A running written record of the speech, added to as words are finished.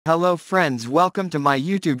Hello friends, welcome to my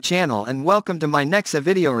YouTube channel and welcome to my Nexa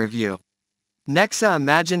video review. Nexa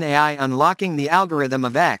Imagine AI unlocking the algorithm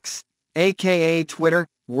of X, aka Twitter,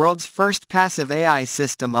 world's first passive AI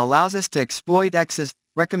system allows us to exploit X's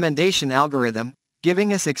recommendation algorithm,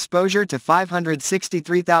 giving us exposure to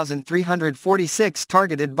 563,346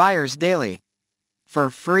 targeted buyers daily. For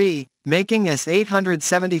free, making us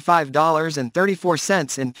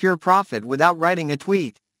 $875.34 in pure profit without writing a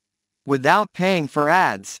tweet. Without paying for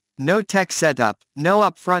ads, no tech setup, no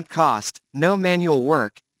upfront cost, no manual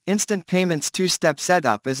work, instant payments. Two-step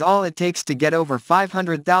setup is all it takes to get over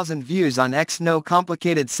 500,000 views on X. No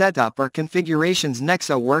complicated setup or configurations.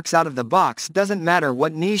 Nexa works out of the box. Doesn't matter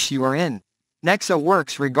what niche you are in. Nexa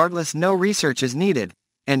works regardless. No research is needed,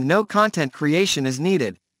 and no content creation is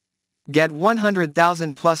needed. Get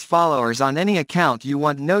 100,000 plus followers on any account you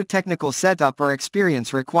want. No technical setup or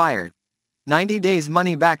experience required. 90 days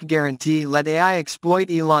money-back guarantee. Let AI exploit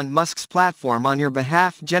Elon Musk's platform on your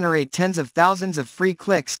behalf. Generate tens of thousands of free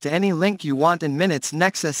clicks to any link you want in minutes.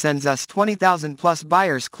 Nexa sends us 20,000 plus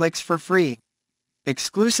buyers clicks for free.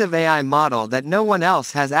 Exclusive AI model that no one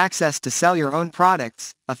else has access to. Sell your own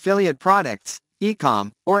products, affiliate products,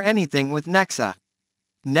 e-com, or anything with Nexa.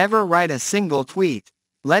 Never write a single tweet.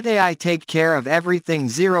 Let AI take care of everything.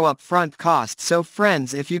 Zero upfront cost. So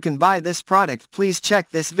friends, if you can buy this product, please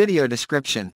check this video description.